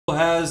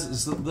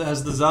has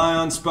the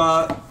Zion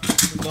spot.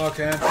 Good luck,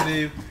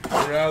 Anthony.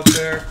 You're out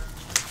there.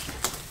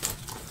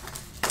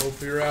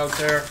 Hope you're out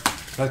there.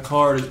 That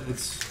card,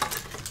 it's...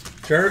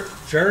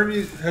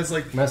 Jeremy has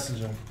like... Message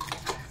him.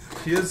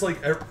 He has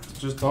like...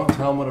 Just don't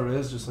tell him what it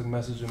is, just like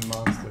message him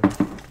monster.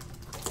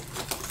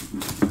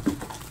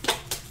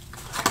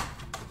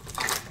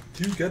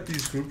 Do you get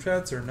these group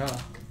chats or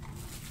not?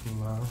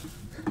 No.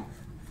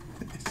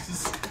 It's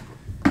just...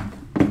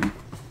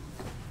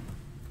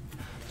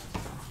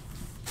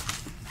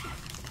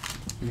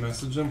 You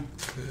message him?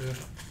 Yeah.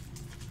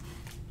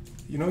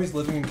 You know he's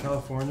living in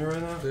California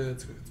right now? Yeah,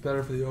 it's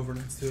better for the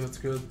overnights too. It's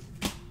good.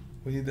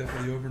 We need that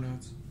for the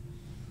overnights.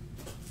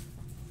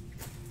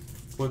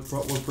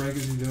 What break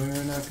is he doing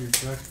right now? Can you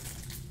check?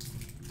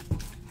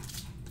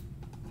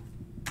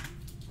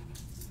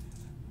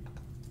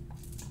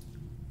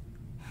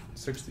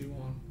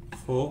 $61.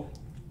 Full?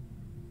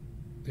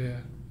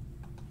 Yeah.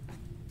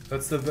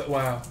 That's the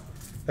wow.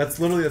 That's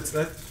literally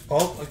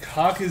all. Like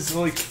Hawk is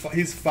like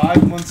he's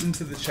 5 months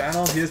into the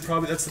channel. That's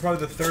probably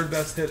the third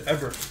best hit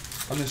ever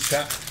on this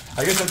chat.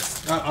 I guess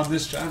that's not on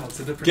this channel. It's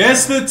a different.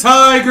 Guess channel. the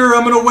tiger.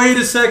 I'm gonna wait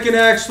a second.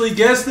 Actually,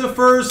 guess the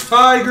first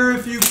tiger.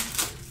 If you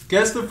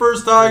guess the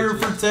first tiger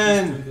for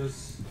 10.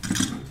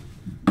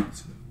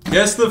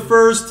 Guess the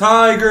first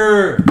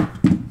tiger.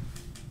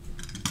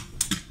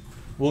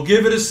 We'll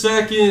give it a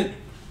second.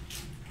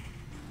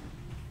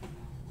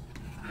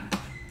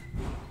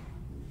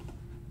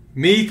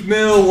 Meek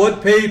Mill,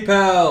 what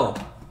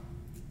PayPal?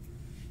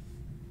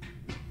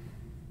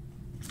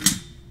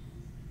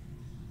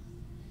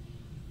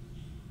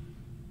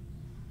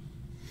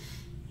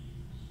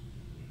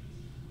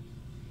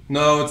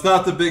 No, it's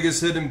not the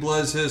biggest hit in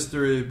Blez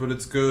history, but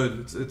it's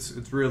good.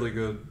 It's really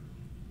good.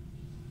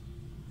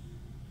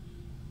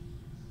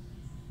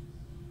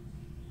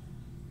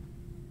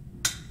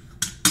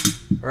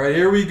 All right,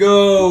 here we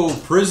go.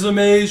 Prizm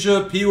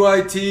Asia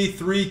PYT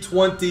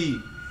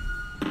 320.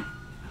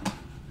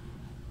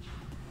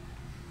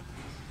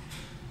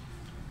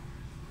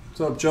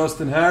 What's up,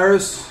 Justin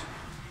Harris?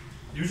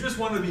 You just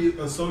want to be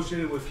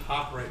associated with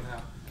Hawk right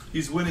now.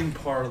 He's winning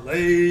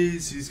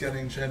parlays. He's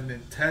getting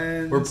Gen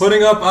 10s. We're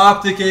putting up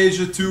Optic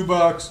Asia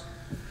 $2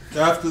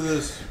 after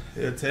this.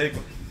 Yeah, take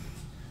them.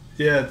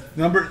 Yeah,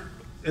 number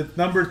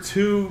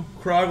 2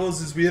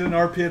 Kroggles is we had an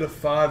RP of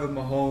 5 of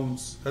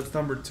Mahomes. That's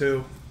number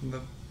 2.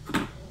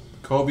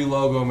 Kobe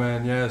logo,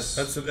 man. Yes.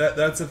 That's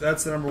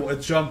the number 1.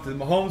 It jumped. And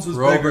Mahomes was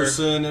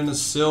Roberson bigger. and a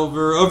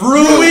silver of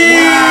Rui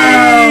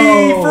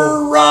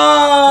for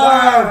Rob.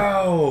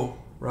 Wow.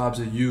 Rob's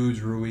a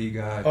huge Rui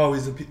guy. Oh,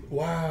 he's a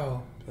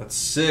wow. That's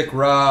sick,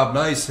 Rob.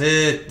 Nice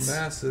hit.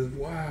 Massive.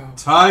 Wow.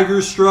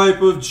 Tiger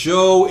stripe of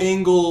Joe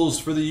Ingles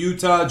for the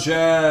Utah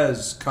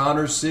Jazz.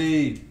 Connor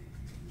C.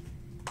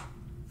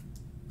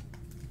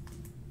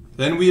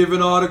 Then we have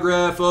an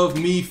autograph of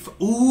me.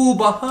 Ooh,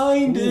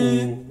 behind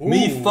it.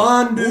 Me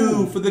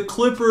Fondue for the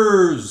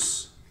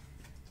Clippers.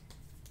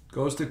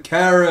 Goes to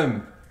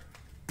Karim.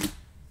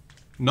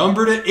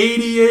 Number to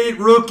 88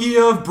 rookie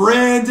of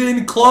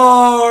Brandon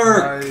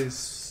Clark.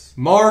 Nice.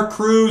 Mark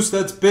Cruz,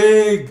 that's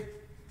big.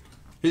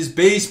 His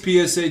base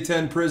PSA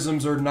 10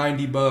 Prisms are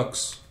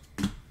 $90.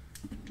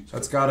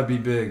 That's got to be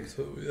big.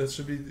 So that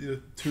should be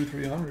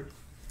 200-300.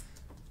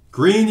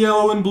 Green,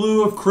 yellow, and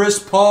blue of Chris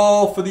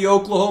Paul for the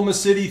Oklahoma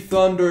City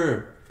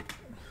Thunder.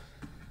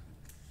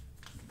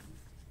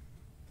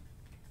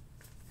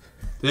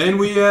 Then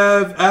we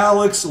have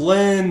Alex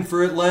Len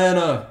for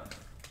Atlanta.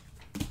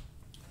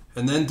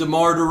 And then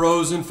DeMar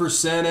DeRozan for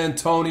San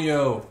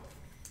Antonio.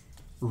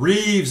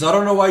 Reeves, I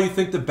don't know why you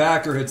think the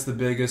backer hits the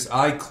biggest.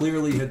 I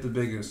clearly hit the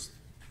biggest.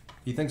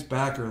 He thinks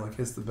backer like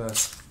hits the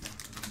best.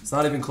 It's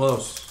not even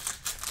close.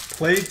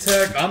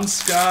 Playtech, I'm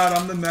Scott.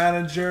 I'm the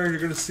manager. You're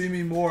going to see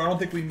me more. I don't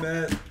think we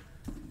met.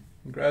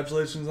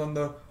 Congratulations on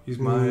the... He's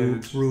my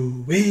age.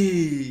 Rui.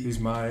 He's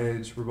my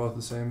age. We're both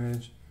the same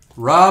age.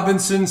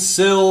 Robinson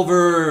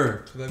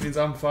Silver. So that means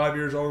I'm 5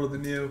 years older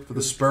than you. For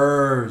the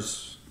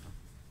Spurs.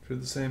 You're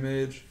the same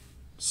age.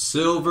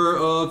 Silver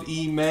of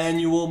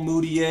Emmanuel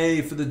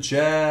Mudiay for the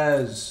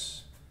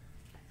Jazz.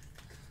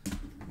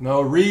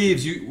 No,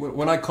 Reeves,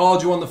 when I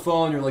called you on the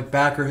phone, you're like,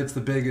 backer hits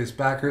the biggest.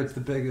 Backer hits the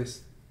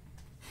biggest.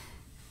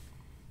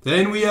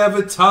 Then we have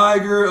a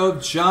Tiger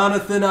of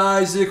Jonathan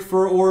Isaac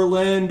for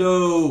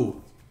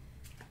Orlando.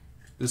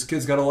 This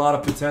kid's got a lot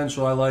of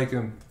potential. I like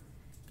him.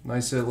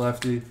 Nice hit,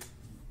 lefty.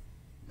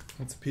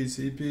 That's a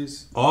PC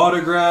piece.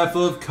 Autograph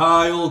of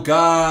Kyle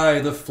Guy,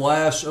 the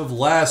flash of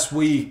last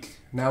week.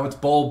 Now it's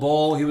Bol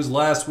Bol. He was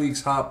last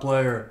week's hot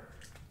player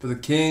for the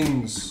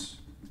Kings.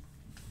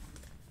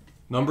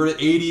 Number to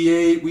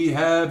 88, we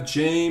have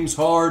James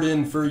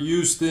Harden for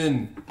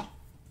Houston.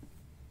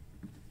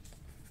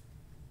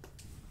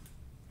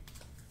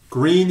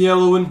 Green,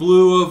 yellow, and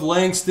blue of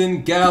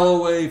Langston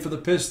Galloway for the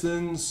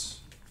Pistons.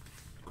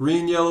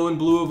 Green, yellow, and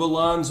blue of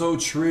Alonzo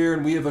Trier,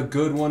 and we have a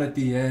good one at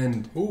the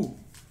end. Ooh.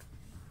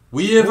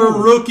 We have a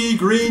rookie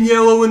green,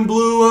 yellow, and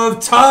blue of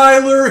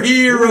Tyler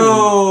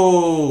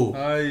Hero.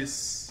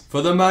 Nice.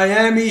 For the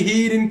Miami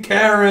Heat and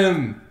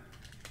Karim.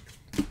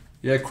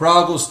 Yeah,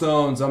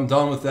 Crogglestones. I'm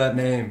done with that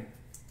name.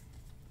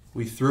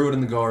 We threw it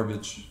in the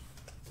garbage.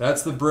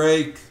 That's the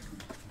break.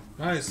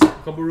 Nice. A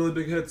couple really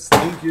big hits.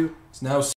 Thank you. It's now